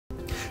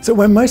So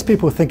when most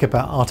people think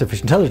about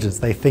artificial intelligence,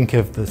 they think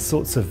of the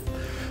sorts of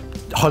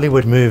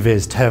Hollywood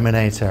movies,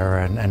 Terminator,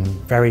 and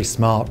very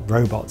smart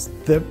robots.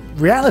 The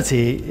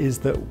reality is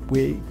that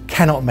we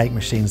cannot make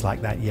machines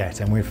like that yet,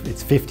 and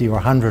it's 50 or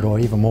 100 or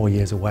even more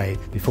years away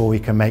before we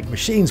can make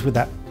machines with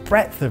that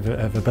breadth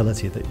of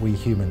ability that we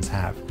humans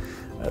have.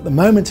 At the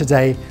moment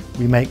today,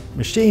 we make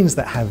machines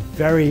that have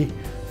very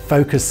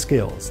focused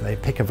skills. They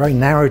pick a very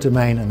narrow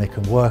domain and they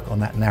can work on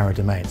that narrow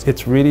domain.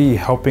 It's really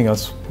helping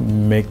us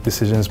make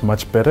decisions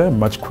much better,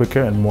 much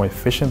quicker and more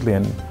efficiently,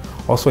 and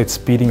also it's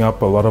speeding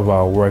up a lot of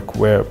our work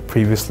where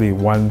previously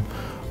one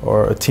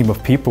or a team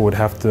of people would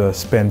have to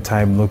spend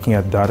time looking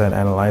at data and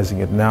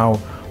analyzing it. Now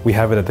we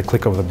have it at the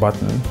click of the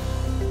button.